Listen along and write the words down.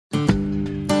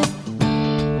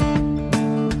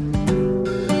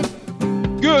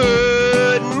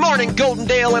morning,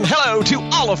 Goldendale, and hello to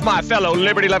all of my fellow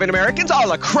liberty-loving Americans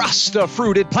all across the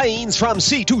fruited plains from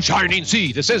sea to shining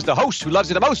sea. This is the host who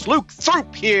loves you the most, Luke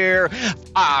Throop, here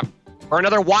for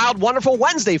another wild, wonderful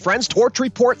Wednesday, friends. Torch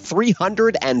Report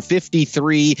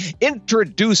 353,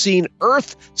 introducing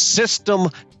Earth System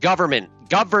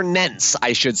Governance,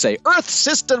 I should say. Earth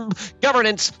System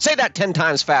Governance. Say that 10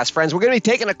 times fast, friends. We're going to be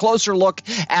taking a closer look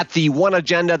at the one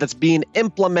agenda that's being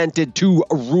implemented to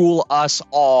rule us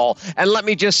all. And let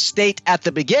me just state at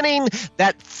the beginning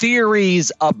that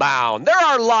theories abound. There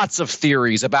are lots of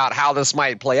theories about how this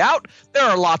might play out. There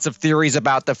are lots of theories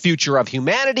about the future of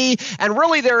humanity. And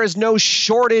really, there is no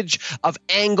shortage of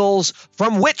angles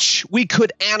from which we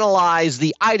could analyze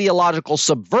the ideological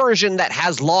subversion that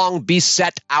has long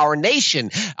beset our nation.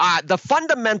 The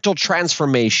fundamental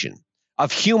transformation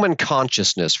of human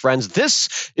consciousness, friends,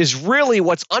 this is really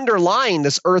what's underlying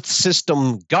this Earth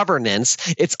System Governance.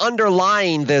 It's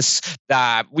underlying this,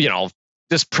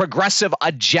 this progressive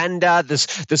agenda, this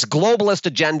globalist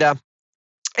agenda.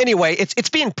 Anyway, it's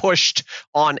being pushed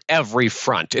on every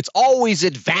front. It's always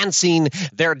advancing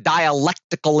their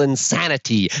dialectical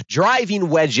insanity, driving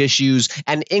wedge issues,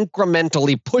 and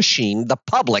incrementally pushing the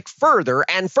public further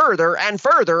and further and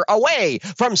further away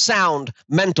from sound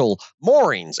mental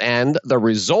moorings. And the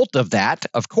result of that,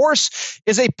 of course,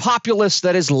 is a populace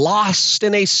that is lost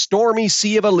in a stormy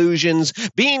sea of illusions,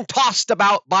 being tossed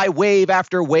about by wave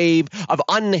after wave of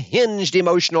unhinged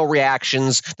emotional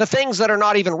reactions to things that are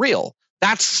not even real.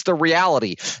 That's the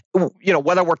reality.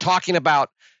 Whether we're talking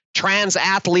about trans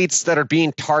athletes that are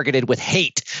being targeted with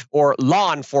hate, or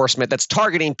law enforcement that's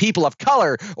targeting people of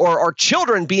color, or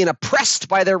children being oppressed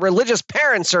by their religious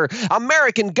parents, or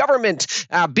American government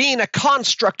being a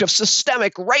construct of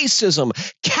systemic racism,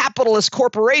 capitalist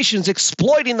corporations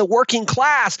exploiting the working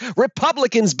class,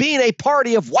 Republicans being a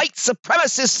party of white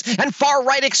supremacists and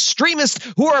far-right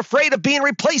extremists who are afraid of being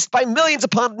replaced by millions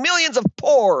upon millions of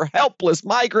poor, helpless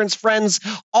migrants, friends.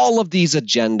 All of these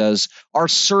agendas are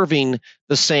serving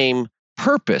the same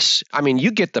purpose. I mean,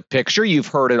 you get the picture. You've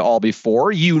heard it all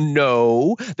before. You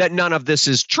know that none of this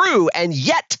is true. And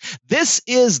yet, this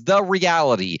is the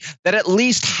reality that at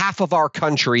least half of our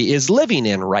country is living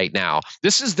in right now.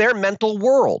 This is their mental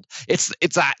world. It's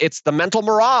the mental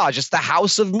mirage. It's the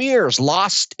house of mirrors,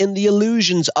 lost in the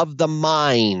illusions of the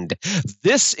mind.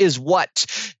 This is what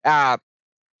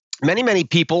many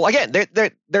people, again,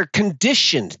 they're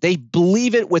conditioned. They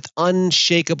believe it with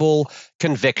unshakable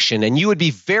conviction, and you would be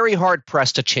very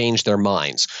hard-pressed to change their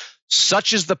minds.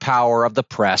 Such is the power of the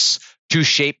press to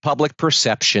shape public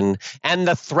perception and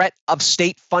the threat of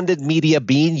state-funded media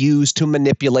being used to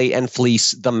manipulate and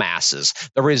fleece the masses.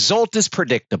 The result is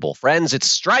predictable, friends. It's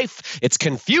strife, it's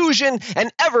confusion,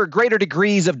 and ever greater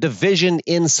degrees of division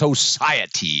in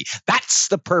society. That's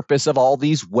the purpose of all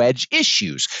these wedge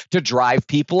issues, to drive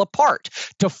people apart,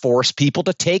 to force people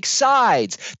to take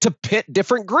sides, to pit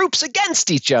different groups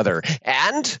against each other.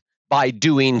 And by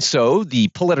doing so, the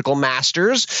political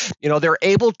masters, they're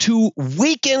able to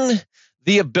weaken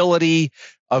the ability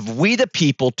of we the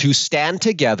people to stand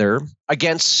together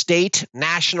against state,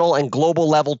 national, and global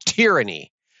level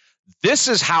tyranny. This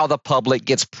is how the public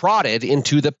gets prodded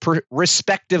into the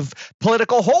respective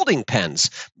political holding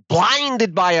pens,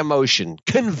 blinded by emotion,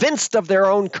 convinced of their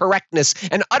own correctness,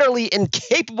 and utterly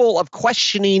incapable of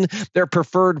questioning their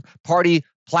preferred party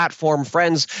platform.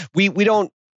 Friends, we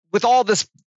don't, with all this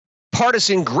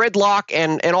partisan gridlock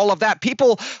and all of that,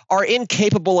 people are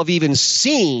incapable of even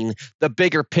seeing the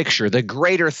bigger picture, the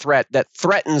greater threat that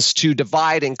threatens to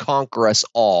divide and conquer us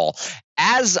all.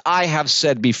 As I have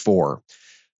said before,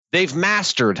 they've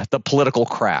mastered the political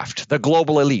craft, the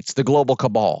global elites, the global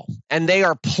cabal, and they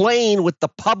are playing with the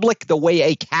public the way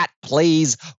a cat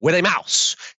plays with a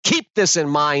mouse. Keep this in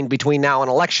mind between now and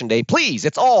Election Day, please.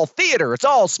 It's all theater. It's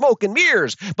all smoke and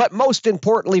mirrors. But most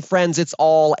importantly, friends, it's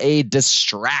all a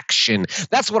distraction.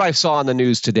 That's what I saw on the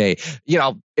news today.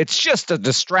 It's just a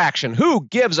distraction. Who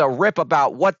gives a rip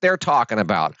about what they're talking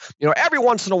about? Every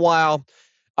once in a while,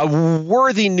 a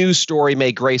worthy news story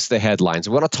may grace the headlines.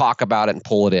 We want to talk about it and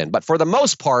pull it in. But for the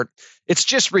most part, it's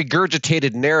just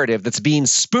regurgitated narrative that's being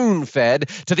spoon-fed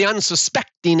to the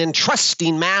unsuspecting and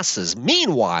trusting masses.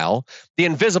 Meanwhile, the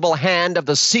invisible hand of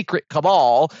the secret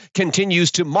cabal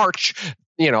continues to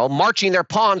marching their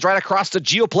pawns right across the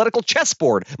geopolitical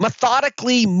chessboard,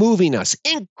 methodically moving us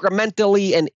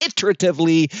incrementally and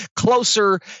iteratively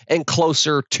closer and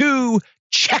closer to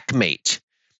checkmate.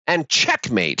 And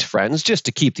checkmate, friends, just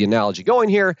to keep the analogy going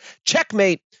here,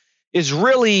 checkmate is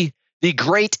really The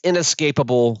great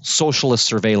inescapable socialist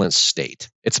surveillance state.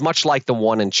 It's much like the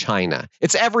one in China.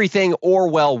 It's everything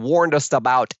Orwell warned us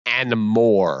about and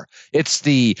more. It's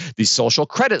the social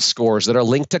credit scores that are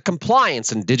linked to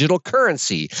compliance and digital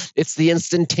currency. It's the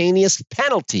instantaneous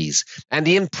penalties and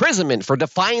the imprisonment for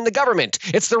defying the government.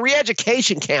 It's the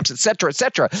re-education camps, et cetera, et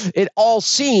cetera. It all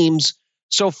seems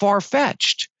so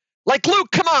far-fetched. Like,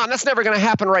 Luke, come on, that's never going to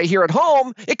happen right here at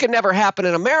home. It could never happen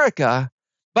in America.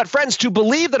 But friends, to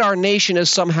believe that our nation is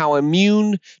somehow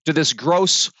immune to this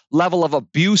gross level of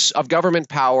abuse of government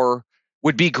power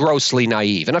would be grossly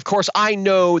naive. And of course, I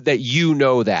know that you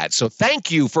know that. So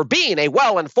thank you for being a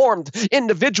well-informed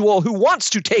individual who wants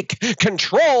to take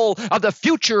control of the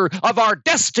future of our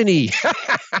destiny.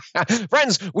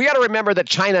 Friends, we got to remember that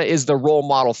China is the role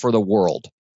model for the world.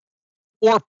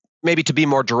 Or maybe to be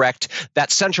more direct,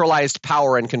 that centralized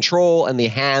power and control in the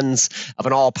hands of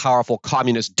an all-powerful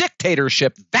communist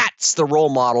dictatorship, that's the role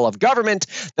model of government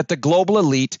that the global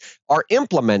elite are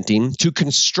implementing to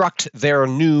construct their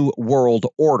new world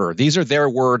order. These are their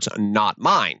words, not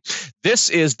mine. This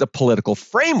is the political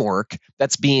framework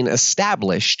that's being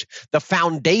established, the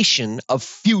foundation of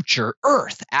future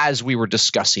Earth, as we were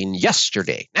discussing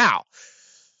yesterday. Now,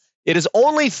 it is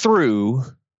only through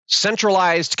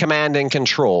centralized command and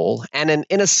control and an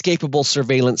inescapable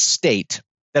surveillance state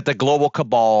that the global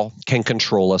cabal can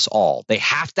control us all. They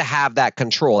have to have that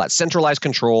control, that centralized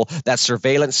control, that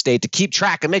surveillance state to keep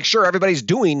track and make sure everybody's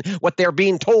doing what they're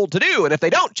being told to do. And if they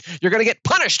don't, you're going to get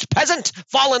punished. Peasant,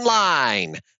 fall in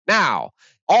line. Now,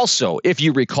 also, if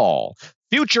you recall,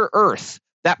 Future Earth,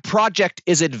 that project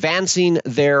is advancing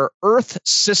their Earth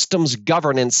Systems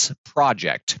Governance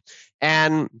project.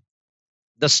 And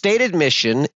the stated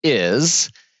mission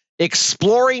is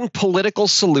exploring political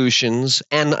solutions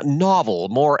and novel,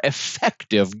 more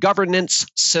effective governance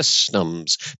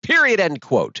systems, period, end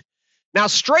quote. Now,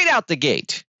 straight out the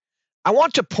gate, I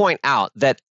want to point out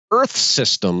that Earth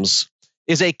Systems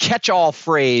is a catch-all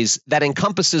phrase that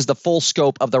encompasses the full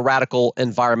scope of the radical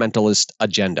environmentalist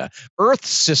agenda. Earth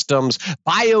Systems,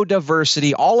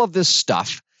 biodiversity, all of this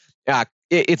stuff,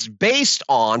 it's based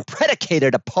on,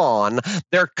 predicated upon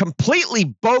their completely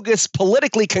bogus,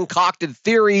 politically concocted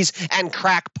theories and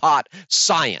crackpot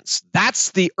science.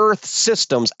 That's the Earth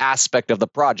Systems aspect of the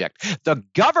project. The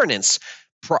governance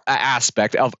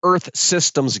aspect of Earth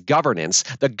Systems governance,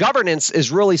 the governance is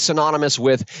really synonymous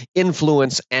with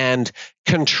influence and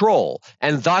control.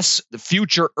 And thus, the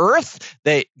future Earth,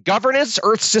 the governance,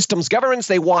 Earth Systems governance,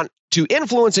 they want to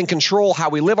influence and control how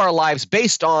we live our lives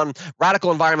based on radical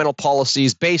environmental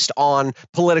policies, based on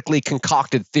politically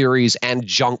concocted theories and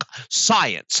junk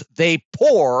science. They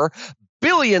pour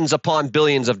billions upon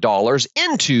billions of dollars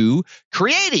into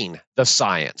creating the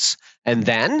science. And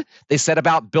then they set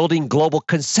about building global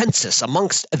consensus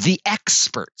amongst the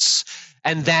experts.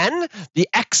 And then the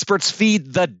experts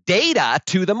feed the data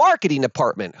to the marketing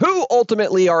department, who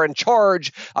ultimately are in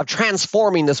charge of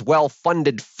transforming this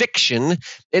well-funded fiction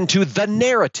into the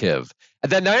narrative.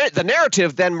 The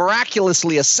narrative then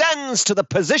miraculously ascends to the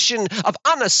position of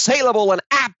unassailable and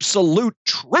absolute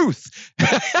truth.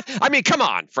 I mean, come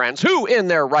on, friends. Who in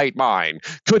their right mind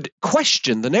could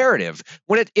question the narrative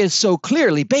when it is so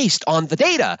clearly based on the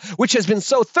data, which has been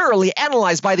so thoroughly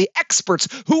analyzed by the experts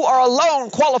who are alone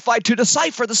qualified to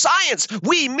decipher the science?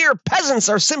 We mere peasants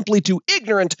are simply too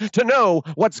ignorant to know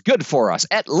what's good for us.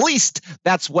 At least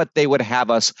that's what they would have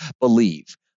us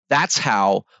believe. That's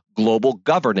how global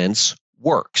governance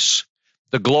works.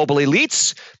 The global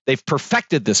elites, they've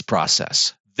perfected this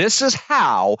process. This is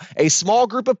how a small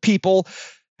group of people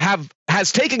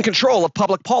has taken control of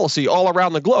public policy all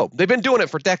around the globe. They've been doing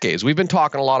it for decades. We've been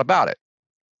talking a lot about it.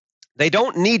 They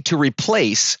don't need to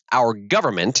replace our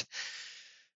government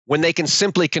when they can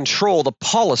simply control the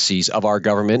policies of our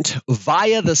government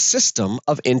via the system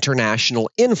of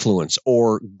international influence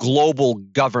or global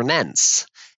governance.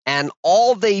 And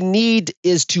all they need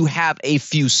is to have a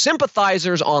few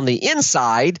sympathizers on the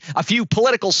inside, a few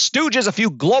political stooges, a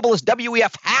few globalist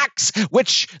WEF hacks,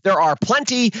 which there are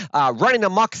plenty running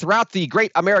amok throughout the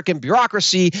great American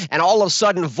bureaucracy. And all of a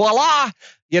sudden, voila,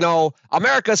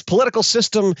 America's political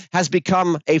system has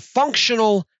become a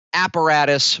functional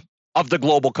apparatus of the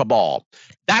global cabal.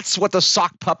 That's what the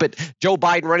sock puppet Joe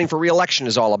Biden running for re-election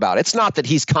is all about. It's not that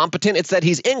he's competent, it's that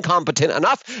he's incompetent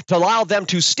enough to allow them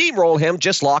to steamroll him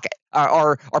just like,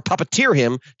 or puppeteer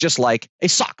him just like a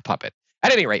sock puppet.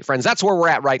 At any rate, friends, that's where we're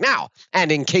at right now. And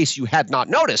in case you had not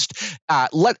noticed,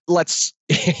 let's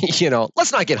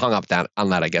not get hung up on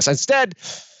that, I guess. Instead,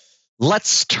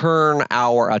 let's turn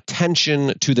our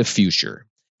attention to the future.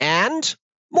 And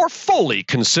more fully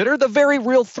consider the very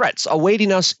real threats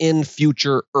awaiting us in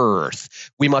future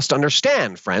Earth. We must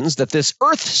understand, friends, that this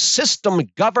Earth system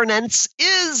governance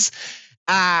is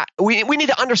we need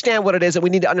to understand what it is, and we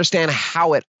need to understand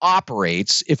how it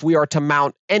operates if we are to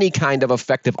mount any kind of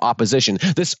effective opposition.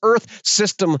 This Earth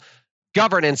system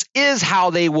governance is how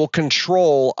they will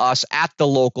control us at the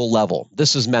local level.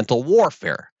 This is mental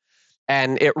warfare.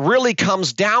 And it really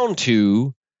comes down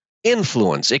to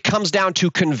influence. It comes down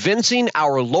to convincing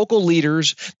our local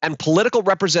leaders and political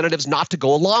representatives not to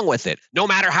go along with it, no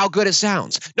matter how good it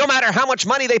sounds, no matter how much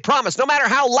money they promise, no matter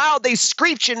how loud they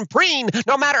screech and preen,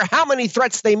 no matter how many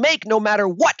threats they make, no matter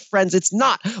what, friends, it's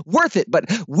not worth it. But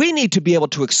we need to be able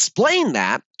to explain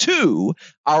that to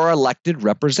our elected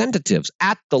representatives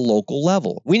at the local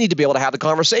level. We need to be able to have the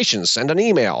conversations, send an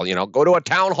email, go to a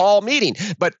town hall meeting,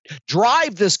 but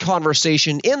drive this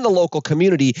conversation in the local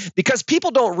community, because people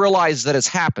don't realize that it's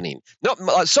happening. No,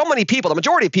 so many people, the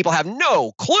majority of people, have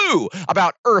no clue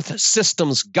about Earth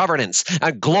systems governance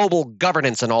and global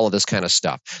governance and all of this kind of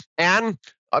stuff. And,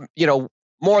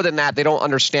 more than that, they don't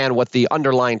understand what the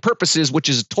underlying purpose is, which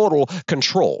is total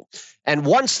control. And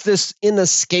once this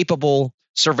inescapable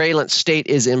surveillance state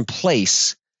is in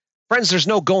place, friends, there's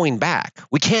no going back.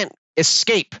 We can't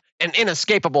escape an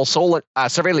inescapable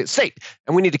surveillance state,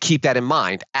 and we need to keep that in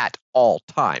mind at all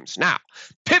times. Now,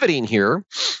 pivoting here,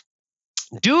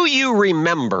 do you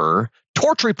remember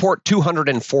Torch Report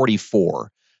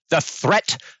 244? The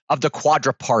threat of the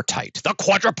quadripartite. The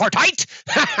quadripartite?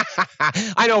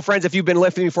 I know, friends, if you've been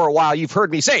listening for a while, you've heard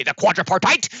me say the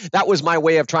quadripartite. That was my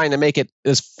way of trying to make it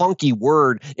this funky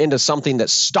word into something that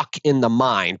stuck in the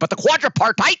mind. But the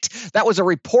quadripartite, that was a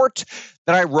report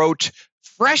that I wrote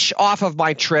fresh off of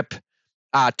my trip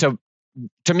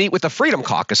to meet with the Freedom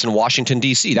Caucus in Washington,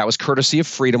 D.C. That was courtesy of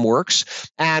FreedomWorks.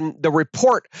 And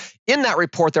in that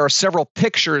report, there are several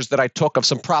pictures that I took of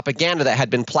some propaganda that had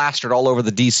been plastered all over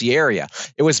the D.C. area.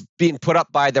 It was being put up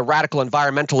by the radical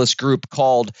environmentalist group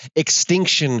called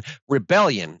Extinction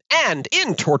Rebellion. And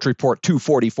in Torch Report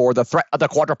 244, the threat of the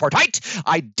quadripartite,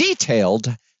 I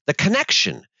detailed the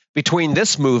connection between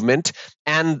this movement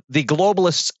and the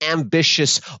globalists'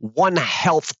 ambitious One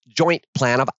Health joint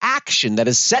plan of action that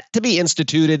is set to be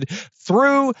instituted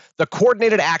through the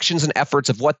coordinated actions and efforts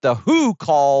of what the WHO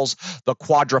calls the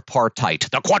quadripartite.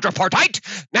 The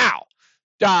quadripartite? Now,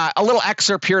 a little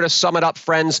excerpt here to sum it up,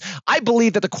 friends. I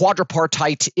believe that the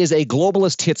quadripartite is a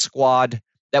globalist hit squad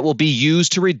that will be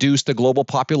used to reduce the global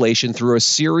population through a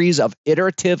series of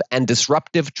iterative and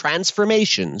disruptive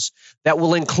transformations that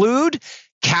will include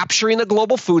capturing the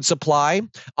global food supply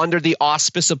under the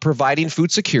auspice of providing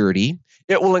food security.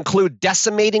 It will include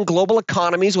decimating global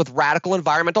economies with radical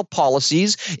environmental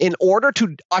policies in order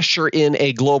to usher in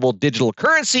a global digital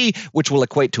currency, which will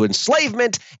equate to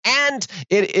enslavement. And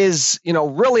it is,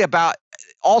 really about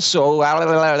also,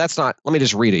 let me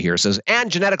just read it here. It says,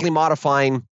 and genetically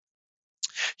modifying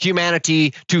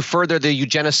humanity to further the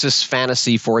eugenicist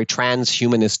fantasy for a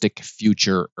transhumanistic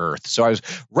future Earth. So I was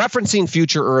referencing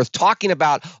future Earth, talking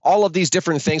about all of these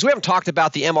different things. We haven't talked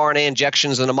about the mRNA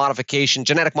injections and the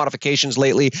genetic modifications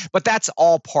lately, but that's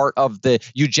all part of the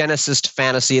eugenicist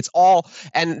fantasy. It's all,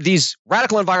 and these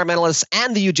radical environmentalists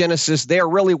and the eugenicists, they are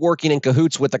really working in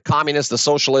cahoots with the communists, the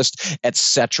socialists,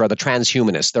 etc., the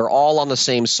transhumanists. They're all on the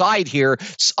same side here,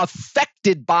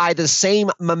 affected by the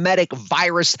same mimetic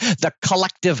virus, the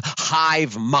collective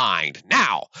hive mind.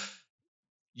 Now,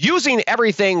 using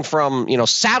everything from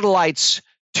satellites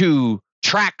to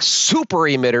track super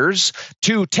emitters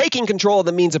to taking control of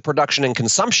the means of production and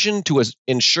consumption to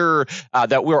ensure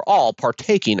that we're all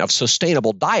partaking of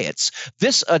sustainable diets.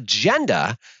 This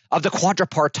agenda of the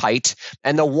quadripartite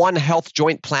and the One Health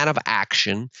joint plan of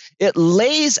action, it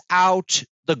lays out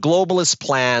the globalist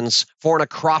plans for an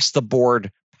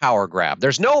across-the-board power grab.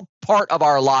 There's no part of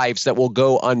our lives that will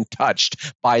go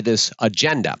untouched by this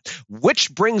agenda, which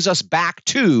brings us back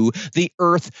to the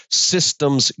Earth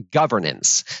systems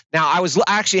governance. Now, I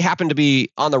actually happened to be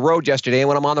on the road yesterday, and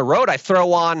when I'm on the road, I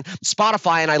throw on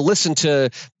Spotify and I listen to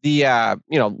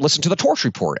the Torch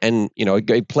Report, and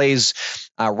it plays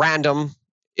random.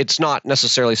 It's not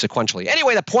necessarily sequentially.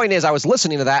 Anyway, the point is, I was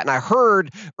listening to that, and I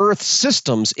heard Earth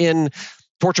systems in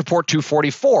Torch Report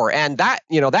 244, and that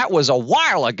was a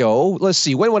while ago. Let's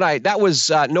see, that was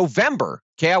November.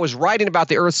 Okay, I was writing about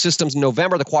the Earth systems in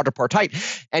November, the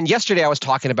quadripartite, and yesterday I was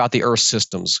talking about the Earth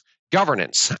systems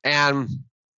governance. And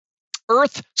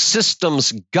Earth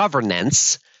systems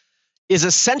governance is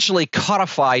essentially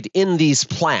codified in these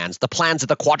plans, the plans of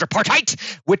the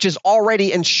quadripartite, which is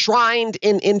already enshrined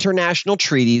in international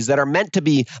treaties that are meant to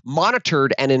be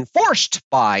monitored and enforced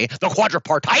by the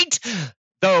quadripartite.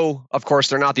 Though, of course,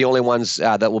 they're not the only ones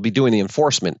that will be doing the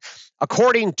enforcement.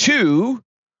 According to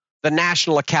the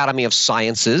National Academy of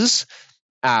Sciences,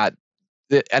 and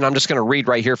I'm just going to read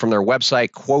right here from their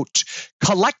website, quote,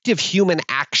 collective human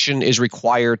action is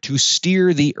required to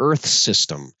steer the Earth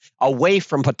system away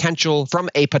from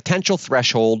a potential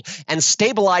threshold and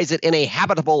stabilize it in a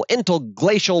habitable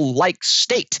interglacial-like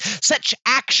state. Such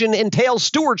action entails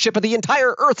stewardship of the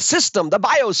entire Earth system, the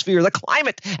biosphere, the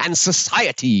climate, and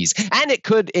societies. And it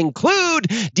could include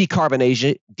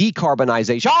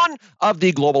decarbonization of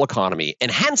the global economy,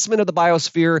 enhancement of the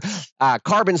biosphere,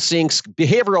 carbon sinks,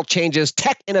 behavioral changes,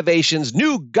 tech innovations,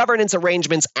 new governance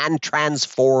arrangements, and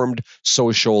transformed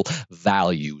social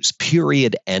values.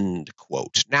 Period. End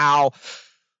quote. Now,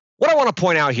 what I want to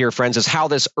point out here, friends, is how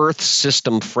this Earth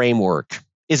system framework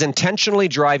is intentionally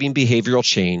driving behavioral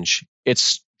change.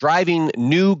 It's driving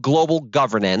new global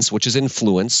governance, which is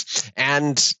influence,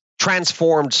 and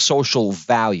transformed social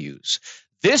values.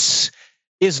 This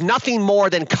is nothing more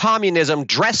than communism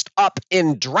dressed up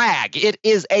in drag. It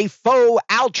is a faux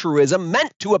altruism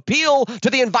meant to appeal to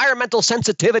the environmental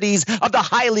sensitivities of the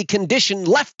highly conditioned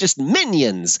leftist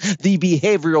minions. The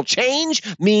behavioral change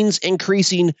means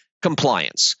increasing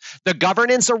compliance. The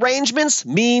governance arrangements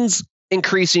means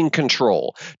increasing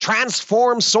control.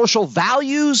 Transform social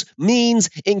values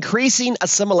means increasing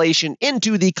assimilation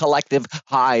into the collective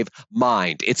hive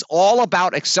mind. It's all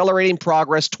about accelerating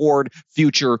progress toward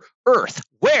future Earth,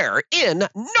 wherein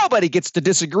nobody gets to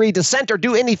disagree, dissent, or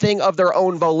do anything of their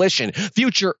own volition.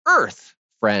 Future Earth,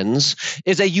 friends,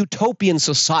 is a utopian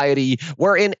society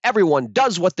wherein everyone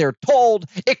does what they're told,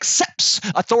 accepts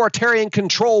authoritarian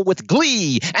control with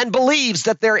glee, and believes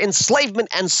that their enslavement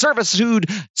and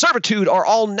servitude are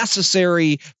all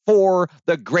necessary for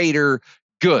the greater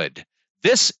good.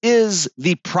 This is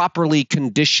the properly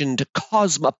conditioned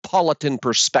cosmopolitan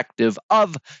perspective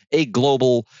of a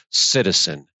global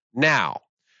citizen. Now,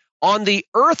 on the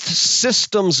Earth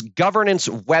Systems Governance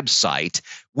website,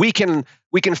 we can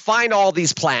find all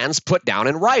these plans put down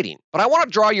in writing. But I want to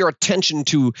draw your attention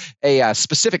to a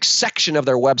specific section of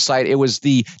their website. It was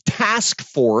the Task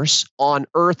Force on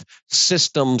Earth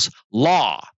Systems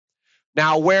Law.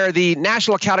 Now, where the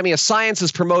National Academy of Science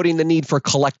is promoting the need for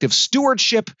collective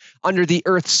stewardship under the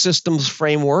Earth Systems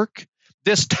framework,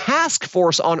 this task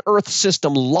force on Earth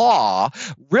system law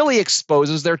really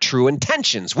exposes their true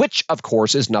intentions, which, of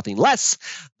course, is nothing less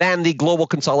than the global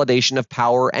consolidation of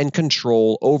power and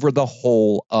control over the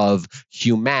whole of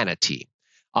humanity.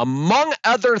 Among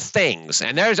other things,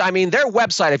 and their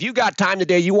website, if you got time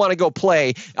today, you want to go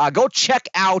play, go check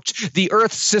out the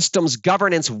Earth Systems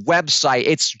Governance website.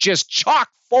 It's just chock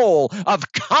full of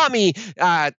commie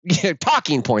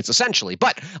talking points, essentially.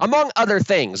 But among other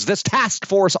things, this task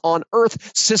force on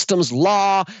Earth Systems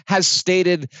Law has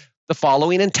stated the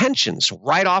following intentions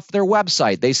right off their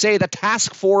website. They say the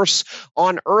task force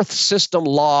on Earth System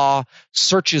Law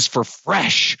searches for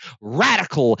fresh,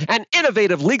 radical, and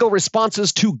innovative legal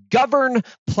responses to govern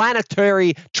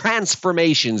planetary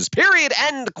transformations. Period.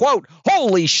 End quote.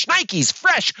 Holy shnikes.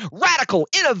 Fresh, radical,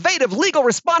 innovative legal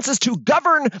responses to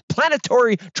govern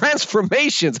planetary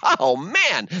transformations. Oh,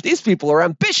 man, these people are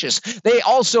ambitious. They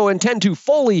also intend to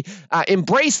fully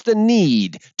embrace the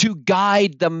need to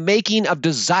guide the making of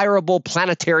desirable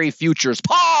planetary futures.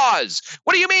 Pause!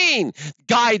 What do you mean?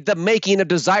 Guide the making of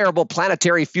desirable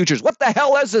planetary futures. What the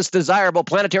hell is this desirable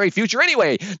planetary future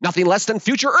anyway? Nothing less than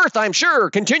future Earth, I'm sure.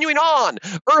 Continuing on,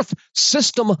 Earth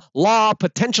System Law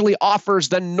potentially offers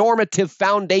the normative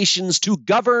foundations to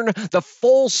govern the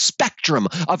full spectrum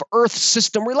of Earth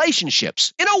system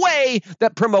relationships in a way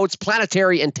that promotes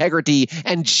planetary integrity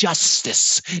and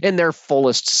justice in their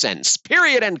fullest sense.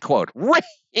 Period. End quote.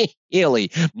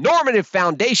 Really, normative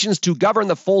foundations to govern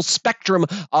the full spectrum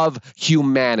of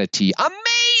humanity.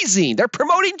 Amazing. They're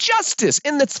promoting justice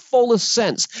in its fullest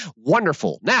sense.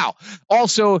 Wonderful. Now,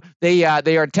 also, they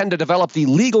intend to develop the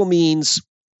legal means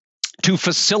to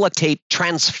facilitate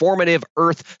transformative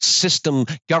Earth system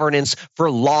governance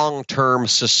for long-term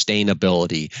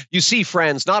sustainability. You see,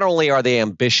 friends, not only are they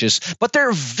ambitious, but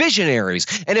they're visionaries.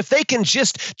 And if they can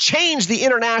just change the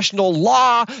international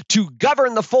law to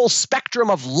govern the full spectrum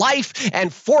of life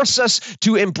and force us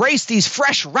to embrace these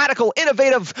fresh, radical,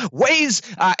 innovative ways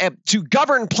to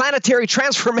govern planetary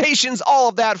transformations, all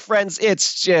of that, friends,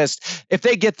 it's just, if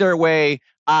they get their way,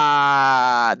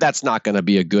 that's not going to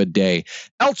be a good day.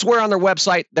 Elsewhere on their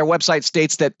website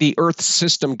states that the Earth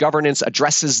system governance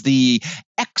addresses the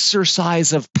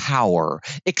exercise of power,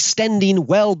 extending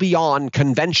well beyond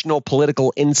conventional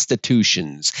political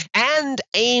institutions, and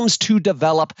aims to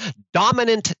develop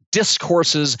dominant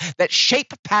discourses that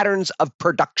shape patterns of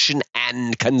production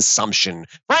and consumption.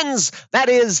 Friends, that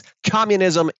is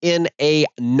communism in a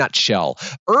nutshell.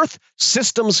 Earth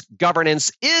systems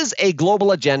governance is a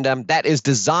global agenda that is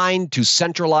designed to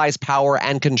centralize power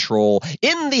and control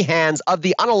in the hands of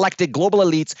the unelected global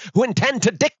elites who intend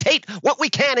to dictate what we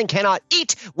can and cannot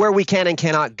eat, where we can and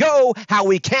cannot go, how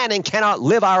we can and cannot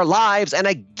live our lives. And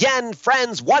again,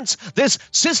 friends, once this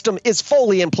system is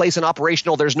fully in place and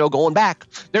operational, there's no going back.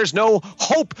 There's no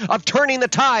hope of turning the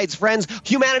tides, friends.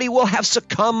 Humanity will have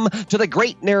succumbed to the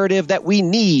great narrative that we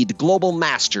need global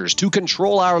masters to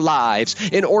control our lives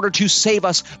in order to save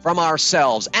us from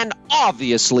ourselves. And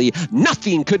obviously,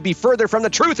 nothing could be further from the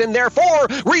truth, and therefore,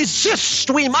 resist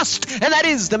we must. And that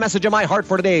is the message of my heart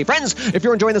for today. Friends, if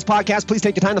you're enjoying this podcast, please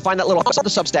take the time to find that little heart on the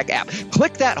Substack app.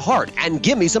 Click that heart and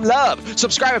give me some love.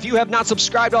 Subscribe if you have not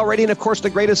subscribed already. And of course, the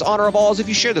greatest honor of all is if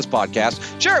you share this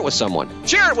podcast. Share it with someone.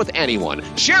 Share it with anyone.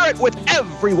 Share it with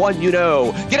everyone you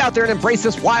know. Get out there and embrace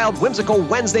this wild, whimsical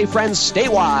Wednesday, friends. Stay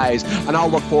wise. And I'll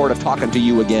look forward to talking to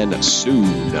you again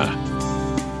soon.